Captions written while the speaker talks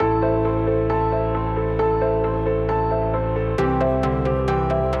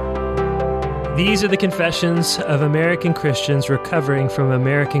These are the confessions of American Christians recovering from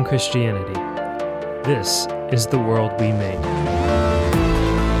American Christianity. This is the world we made.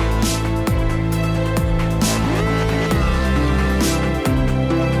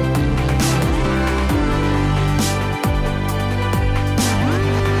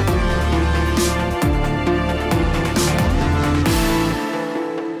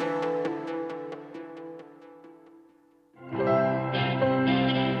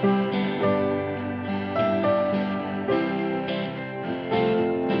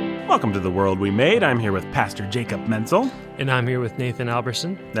 Welcome to The World We Made. I'm here with Pastor Jacob Menzel. And I'm here with Nathan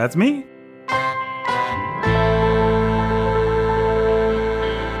Alberson. That's me.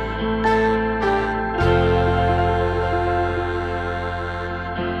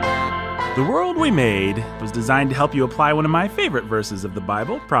 The World We Made was designed to help you apply one of my favorite verses of the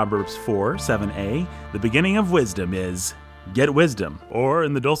Bible, Proverbs 4:7a. The beginning of wisdom is, get wisdom. Or,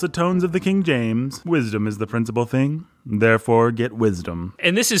 in the dulcet tones of the King James, wisdom is the principal thing. Therefore, get wisdom.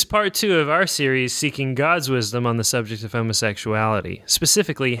 And this is part 2 of our series, Seeking God's Wisdom on the subject of homosexuality.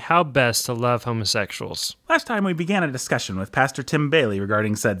 Specifically, how best to love homosexuals. Last time we began a discussion with Pastor Tim Bailey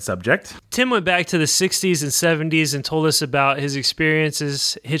regarding said subject. Tim went back to the 60s and 70s and told us about his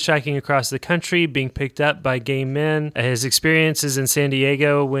experiences hitchhiking across the country, being picked up by gay men, his experiences in San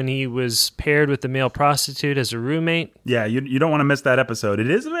Diego when he was paired with a male prostitute as a roommate. Yeah, you don't want to miss that episode.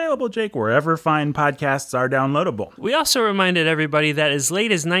 It is available, Jake, wherever fine podcasts are downloadable. We also reminded everybody that as late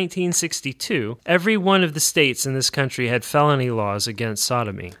as 1962, every one of the states in this country had felony laws against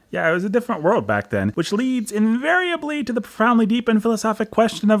sodomy. Yeah, it was a different world back then, which leads invariably to the profoundly deep and philosophic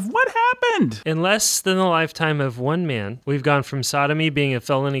question of what happened? In less than the lifetime of one man, we've gone from sodomy being a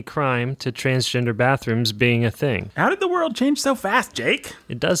felony crime to transgender bathrooms being a thing. How did the world change so fast, Jake?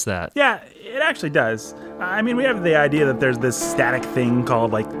 It does that. Yeah, it actually does. I mean, we have the idea that there's this static thing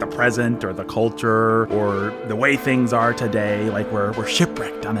called, like, the present or the culture or the way things are today. Like, we're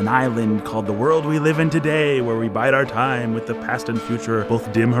shipwrecked on an island called the world we live in today, where we bide our time with the past and future,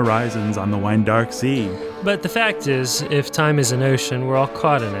 both dim horizons on the wine dark sea. But the fact is, if time is an ocean, we're all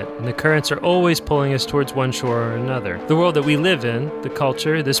caught in it, and the currents are always pulling us towards one shore or another. The world that we live in, the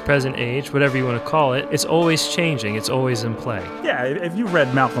culture, this present age, whatever you want to call it, it's always changing, it's always in play. Yeah, if you've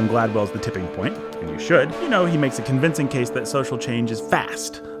read Malcolm Gladwell's The Tipping Point, and you should, you know he makes a convincing case that social change is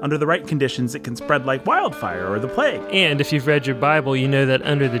fast. Under the right conditions, it can spread like wildfire or the plague. And if you've read your Bible, you know that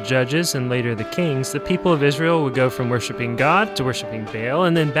under the judges and later the kings, the people of Israel would go from worshiping God to worshiping Baal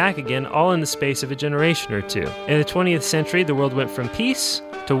and then back again, all in the space of a generation or two. In the 20th century, the world went from peace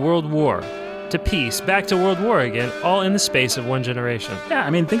to world war, to peace, back to world war again, all in the space of one generation. Yeah, I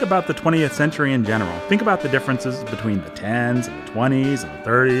mean, think about the 20th century in general. Think about the differences between the 10s and the 20s and the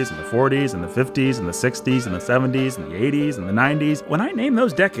 30s and the 40s and the 50s and the 60s and the 70s and the 80s and the 90s. When I name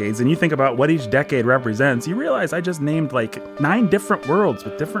those decades and you think about what each decade represents, you realize I just named like 9 different worlds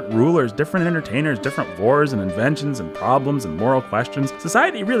with different rulers, different entertainers, different wars and inventions and problems and moral questions.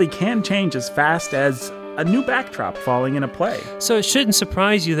 Society really can change as fast as a new backdrop falling into play. So it shouldn't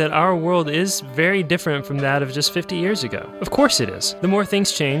surprise you that our world is very different from that of just 50 years ago. Of course it is. The more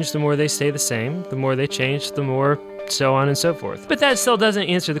things change, the more they stay the same. The more they change, the more so on and so forth. But that still doesn't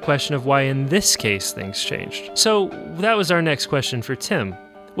answer the question of why in this case things changed. So that was our next question for Tim.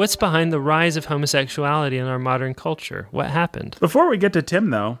 What's behind the rise of homosexuality in our modern culture? What happened? Before we get to Tim,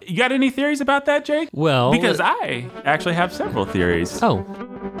 though, you got any theories about that, Jake? Well, because I actually have several theories. Oh.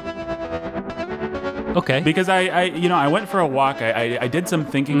 Okay. Because I went for a walk. I did some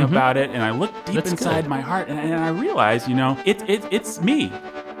thinking about it, and I looked deep That's inside good. my heart, and I realized, it's me.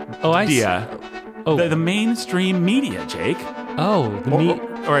 Oh, I see. Oh. The mainstream media, Jake. Oh,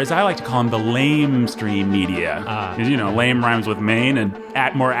 or as I like to call them, the lamestream media. Because, lame rhymes with main and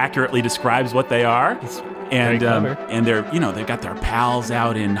more accurately describes what they are. And they're, they've got their pals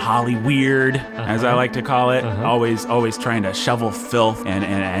out in Hollyweird, as I like to call it, always trying to shovel filth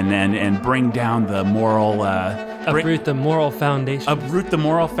and bring down the moral, uproot the moral foundations. Uproot the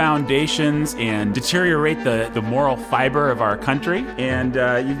moral foundations and deteriorate the moral fiber of our country. And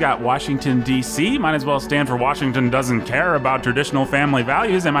you've got Washington, D.C. Might as well stand for Washington doesn't care about traditional family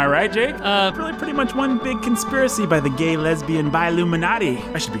values. Am I right, Jake? Really pretty much one big conspiracy by the gay, lesbian, bi-Illuminati.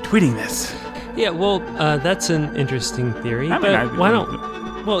 I should be tweeting this. Yeah, well, that's an interesting theory. Why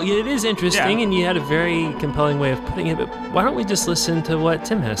don't... Well, it is interesting, and you had a very compelling way of putting it, but why don't we just listen to what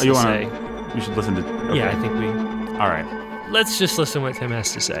Tim has to say? We should listen to... Okay. Yeah, I think we... All right. Let's just listen to what Tim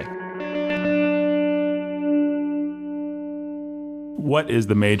has to say. What is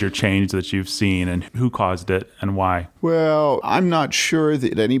the major change that you've seen, and who caused it and why? Well, I'm not sure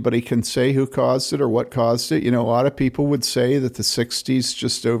that anybody can say who caused it or what caused it. You know, a lot of people would say that the 60s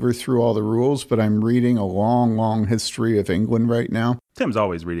just overthrew all the rules, but I'm reading a long, long history of England right now. Tim's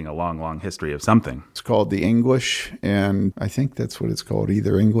always reading a long, long history of something. It's called The English, and I think that's what it's called,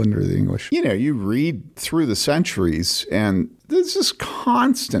 either England or The English. You know, you read through the centuries, and there's this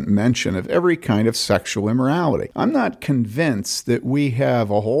constant mention of every kind of sexual immorality. I'm not convinced that we have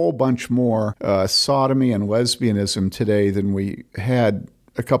a whole bunch more sodomy and lesbianism today than we had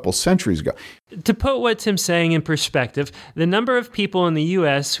a couple centuries ago. To put what Tim's saying in perspective, the number of people in the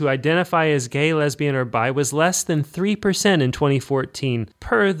U.S. who identify as gay, lesbian, or bi was less than 3% in 2014,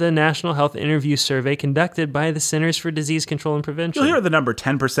 per the National Health Interview Survey conducted by the Centers for Disease Control and Prevention. You'll hear the number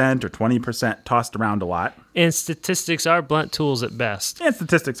 10% or 20% tossed around a lot. And statistics are blunt tools at best.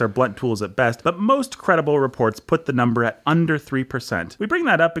 But most credible reports put the number at under 3%. We bring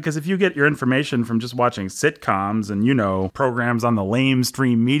that up because if you get your information from just watching sitcoms and, you know, programs on the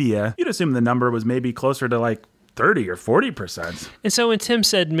lamestream media, you'd assume the number was maybe closer to like 30 or 40%. And so when Tim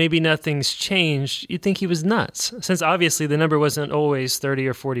said maybe nothing's changed, you'd think he was nuts, since obviously the number wasn't always 30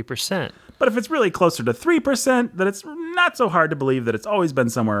 or 40%. But if it's really closer to 3%, then it's not so hard to believe that it's always been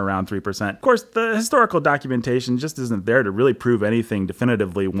somewhere around 3%. Of course, the historical documentation just isn't there to really prove anything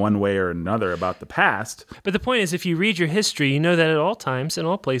definitively one way or another about the past. But the point is, if you read your history, you know that at all times, in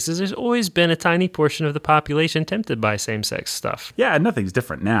all places, there's always been a tiny portion of the population tempted by same-sex stuff. Yeah, nothing's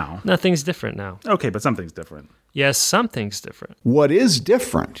different now. Nothing's different now. Okay, but something's different. Yes, something's different. What is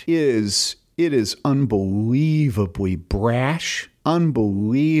different is it is unbelievably brash,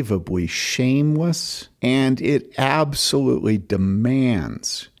 unbelievably shameless, and it absolutely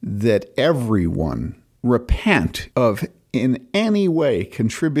demands that everyone repent of in any way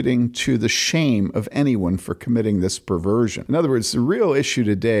contributing to the shame of anyone for committing this perversion. In other words, the real issue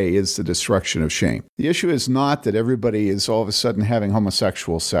today is the destruction of shame. The issue is not that everybody is all of a sudden having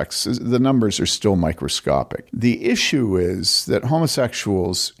homosexual sex. The numbers are still microscopic. The issue is that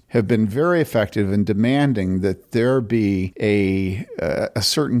homosexuals have been very effective in demanding that there be a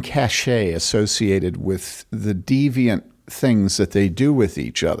certain cachet associated with the deviant things that they do with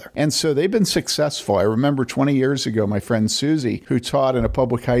each other. And so they've been successful. I remember 20 years ago, my friend Susie, who taught in a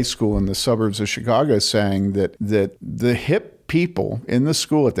public high school in the suburbs of Chicago, saying that the hip people in the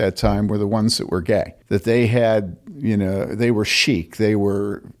school at that time were the ones that were gay, that they had, you know, they were chic, they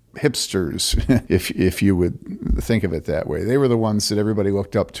were hipsters, if you would think of it that way. They were the ones that everybody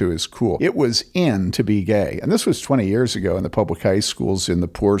looked up to as cool. It was in to be gay. And this was 20 years ago in the public high schools in the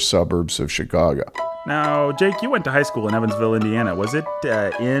poor suburbs of Chicago. Now, Jake, you went to high school in Evansville, Indiana. Was it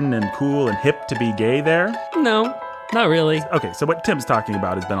in and cool and hip to be gay there? No, not really. Okay, so what Tim's talking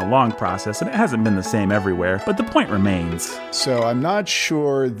about has been a long process, and it hasn't been the same everywhere, but the point remains. So I'm not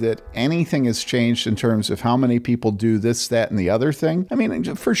sure that anything has changed in terms of how many people do this, that, and the other thing. I mean,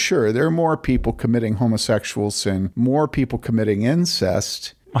 for sure, there are more people committing homosexual sin, more people committing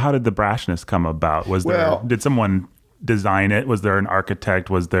incest. How did the brashness come about? Did someone design it? Was there an architect?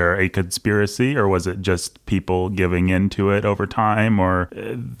 Was there a conspiracy, or was it just people giving into it over time, or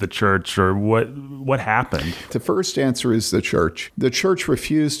the church, or what happened? The first answer is the church. The church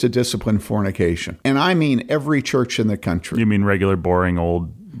refused to discipline fornication. And I mean every church in the country. You mean regular, boring,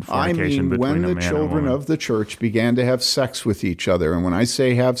 old fornication between a man and a woman? When the children of the church began to have sex with each other, and when I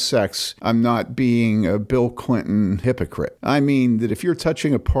say have sex, I'm not being a Bill Clinton hypocrite. I mean that if you're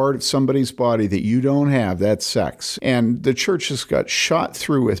touching a part of somebody's body that you don't have, that's sex. And the church just got shot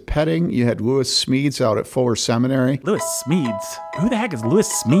through with petting. You had Lewis Smedes out at Fuller Seminary. Lewis Smedes? Who the heck is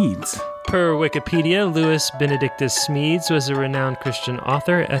Lewis Smedes? Per Wikipedia, Louis Benedictus Smedes was a renowned Christian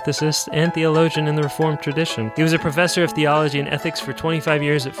author, ethicist, and theologian in the Reformed tradition. He was a professor of theology and ethics for 25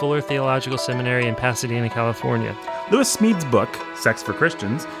 years at Fuller Theological Seminary in Pasadena, California. Lewis Smedes' book, Sex for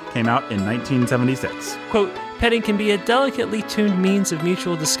Christians, came out in 1976. Quote, petting can be a delicately tuned means of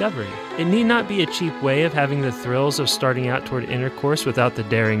mutual discovery. It need not be a cheap way of having the thrills of starting out toward intercourse without the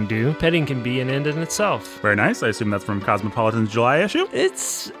daring do. Petting can be an end in itself. Very nice. I assume that's from Cosmopolitan's July issue?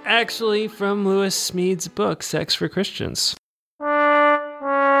 It's actually from Lewis Smedes' book, Sex for Christians.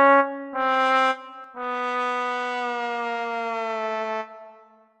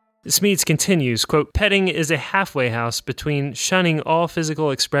 Smedes continues, quote, petting is a halfway house between shunning all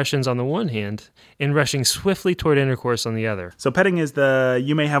physical expressions on the one hand and rushing swiftly toward intercourse on the other. So petting is the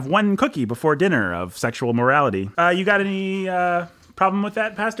you may have one cookie before dinner of sexual morality. You got any problem with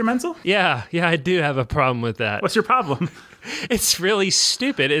that, Pastor Menzel? Yeah, I do have a problem with that. What's your problem? It's really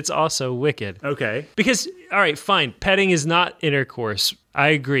stupid. It's also wicked. Okay. Because, all right, fine, petting is not intercourse. I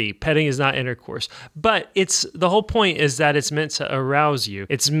agree. Petting is not intercourse. But the whole point is that it's meant to arouse you.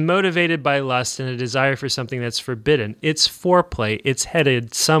 It's motivated by lust and a desire for something that's forbidden. It's foreplay. It's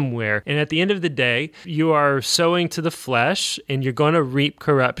headed somewhere. And at the end of the day, you are sowing to the flesh and you're going to reap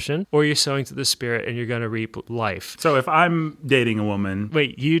corruption, or you're sowing to the spirit and you're going to reap life. So if I'm dating a woman...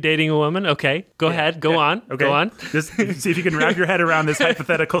 Wait, you dating a woman? Okay. Go ahead. Go on. Okay. Go on. Just see if you can wrap your head around this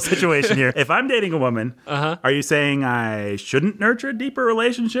hypothetical situation here. If I'm dating a woman, are you saying I shouldn't nurture a deeper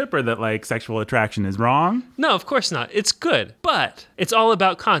relationship, or that like sexual attraction is wrong? No, of course not. It's good, but it's all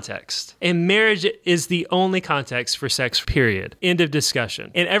about context. And marriage is the only context for sex, period. End of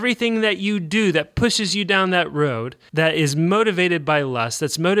discussion. And everything that you do that pushes you down that road, that is motivated by lust,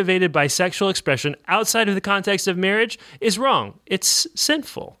 that's motivated by sexual expression outside of the context of marriage, is wrong. It's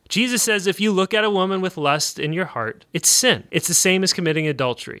sinful. Jesus says if you look at a woman with lust in your heart, it's sin. It's the same as committing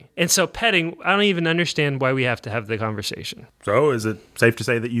adultery. And so petting, I don't even understand why we have to have the conversation. So is it safe to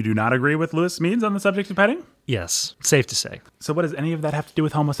say that you do not agree with Lewis Means on the subject of petting? Yes, safe to say. So what does any of that have to do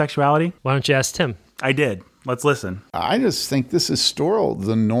with homosexuality? Why don't you ask Tim? I did. Let's listen. I just think this is still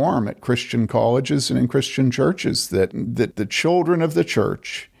the norm at Christian colleges and in Christian churches, that the children of the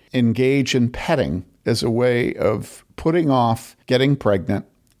church engage in petting as a way of putting off getting pregnant,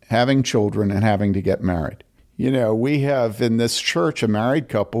 having children, and having to get married. You know, we have in this church a married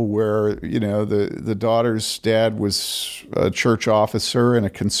couple where, you know, the daughter's dad was a church officer in a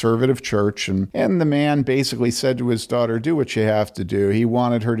conservative church. And the man basically said to his daughter, do what you have to do. He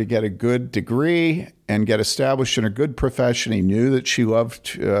wanted her to get a good degree and get established in a good profession. He knew that she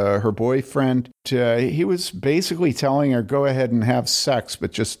loved her boyfriend. He was basically telling her, go ahead and have sex,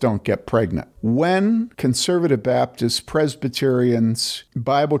 but just don't get pregnant. When conservative Baptists, Presbyterians,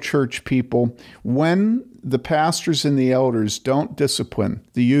 Bible church people, when the pastors and the elders don't discipline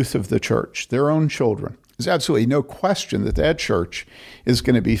the youth of the church, their own children, there's absolutely no question that church is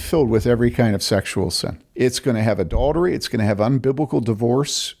going to be filled with every kind of sexual sin. It's going to have adultery. It's going to have unbiblical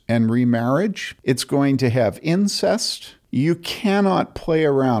divorce and remarriage. It's going to have incest. You cannot play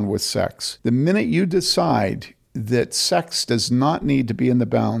around with sex. The minute you decide that sex does not need to be in the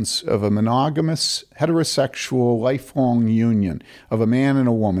bounds of a monogamous, heterosexual, lifelong union of a man and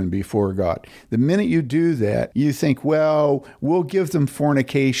a woman before God. The minute you do that, you think, well, we'll give them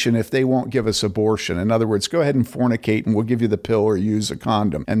fornication if they won't give us abortion. In other words, go ahead and fornicate and we'll give you the pill or use a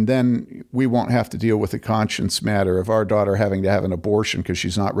condom. And then we won't have to deal with the conscience matter of our daughter having to have an abortion because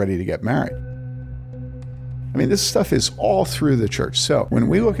she's not ready to get married. I mean, this stuff is all through the church. So when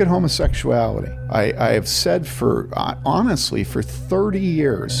we look at homosexuality, I have said honestly, for 30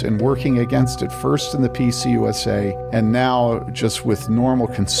 years in working against it, first in the PCUSA and now just with normal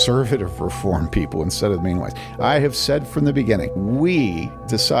conservative reform people instead of meaningless, I have said from the beginning, we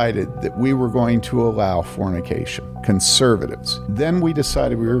decided that we were going to allow fornication, conservatives. Then we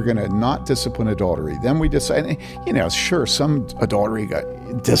decided we were going to not discipline adultery. Then we decided, sure, some adultery got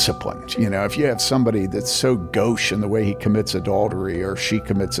disciplined. If you have somebody that's so gauche in the way he commits adultery or she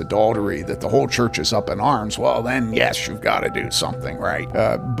commits adultery that the whole church is up in arms, well, then yes, you've got to do something, right?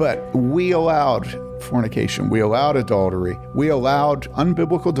 But we allowed fornication. We allowed adultery. We allowed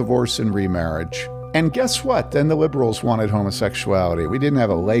unbiblical divorce and remarriage. And guess what? Then the liberals wanted homosexuality. We didn't have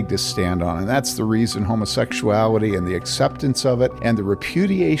a leg to stand on. And that's the reason homosexuality and the acceptance of it and the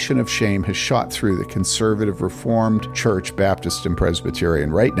repudiation of shame has shot through the conservative Reformed Church, Baptist and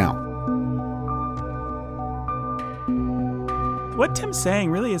Presbyterian right now. What Tim's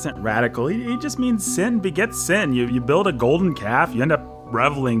saying really isn't radical. He just means sin begets sin. You build a golden calf, you end up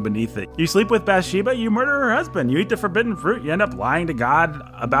reveling beneath it. You sleep with Bathsheba, you murder her husband. You eat the forbidden fruit, you end up lying to God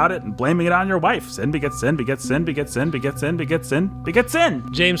about it and blaming it on your wife. Sin begets sin, begets sin, begets sin, begets sin, begets sin, begets sin.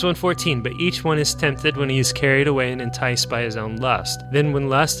 James 1:14, but each one is tempted when he is carried away and enticed by his own lust. Then when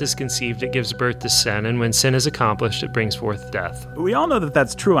lust is conceived, it gives birth to sin, and when sin is accomplished, it brings forth death. We all know that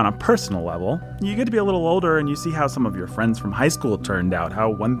that's true on a personal level. You get to be a little older and you see how some of your friends from high school turned out, how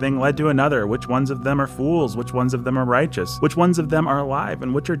one thing led to another, which ones of them are fools, which ones of them are righteous, which ones of them are alive,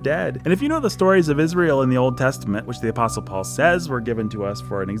 and which are dead. And if you know the stories of Israel in the Old Testament, which the Apostle Paul says were given to us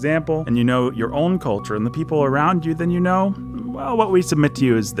for an example, and you know your own culture and the people around you, then you know, well, what we submit to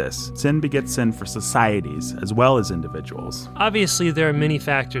you is this. Sin begets sin for societies as well as individuals. Obviously, there are many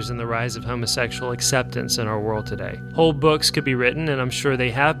factors in the rise of homosexual acceptance in our world today. Whole books could be written, and I'm sure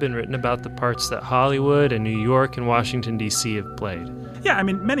they have been written about the parts that Hollywood and New York and Washington, D.C. have played. Yeah, I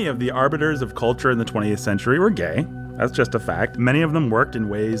mean, many of the arbiters of culture in the 20th century were gay. That's just a fact. Many of them worked in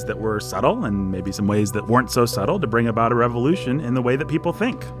ways that were subtle and maybe some ways that weren't so subtle to bring about a revolution in the way that people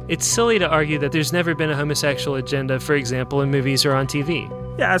think. It's silly to argue that there's never been a homosexual agenda, for example, in movies or on TV.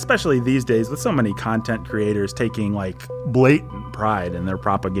 Yeah, especially these days with so many content creators taking blatant pride in their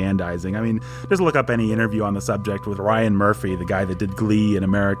propagandizing. I mean, just look up any interview on the subject with Ryan Murphy, the guy that did Glee and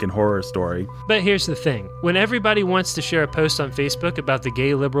American Horror Story. But here's the thing. When everybody wants to share a post on Facebook about the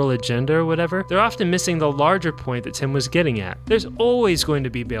gay liberal agenda or whatever, they're often missing the larger point that Tim was getting at. There's always going to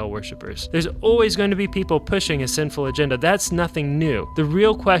be Baal worshippers. There's always going to be people pushing a sinful agenda. That's nothing new. The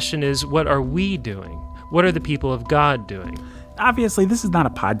real question is, what are we doing? What are the people of God doing? Obviously, this is not a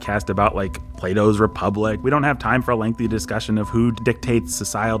podcast about Plato's Republic. We don't have time for a lengthy discussion of who dictates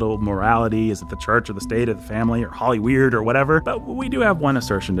societal morality. Is it the church or the state or the family or Hollyweird or whatever? But we do have one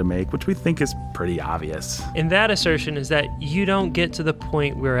assertion to make, which we think is pretty obvious. And that assertion is that you don't get to the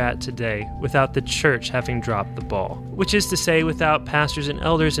point we're at today without the church having dropped the ball. Which is to say, without pastors and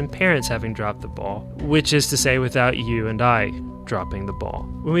elders and parents having dropped the ball. Which is to say, without you and I dropping the ball.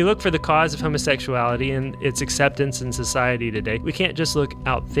 When we look for the cause of homosexuality and its acceptance in society today, we can't just look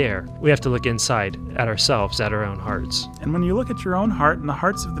out there. We have to look inside, at ourselves, at our own hearts. And when you look at your own heart and the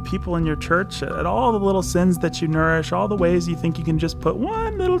hearts of the people in your church, at all the little sins that you nourish, all the ways you think you can just put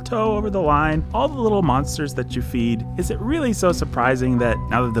one little toe over the line, all the little monsters that you feed, is it really so surprising that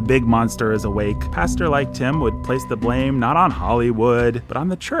now that the big monster is awake, a pastor like Tim would place the blame not on Hollywood, but on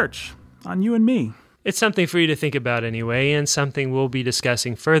the church, on you and me? It's something for you to think about anyway, and something we'll be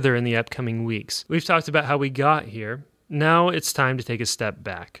discussing further in the upcoming weeks. We've talked about how we got here. Now it's time to take a step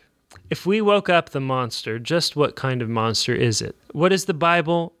back. If we woke up the monster, just what kind of monster is it? What does the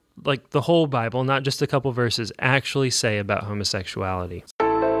Bible, the whole Bible, not just a couple verses, actually say about homosexuality?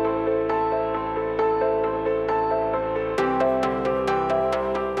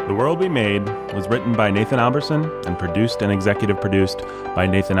 The World We Made was written by Nathan Alberson and produced and executive produced by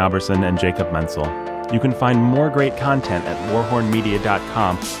Nathan Alberson and Jacob Menzel. You can find more great content at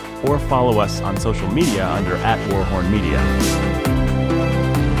warhornmedia.com or follow us on social media under @warhornmedia.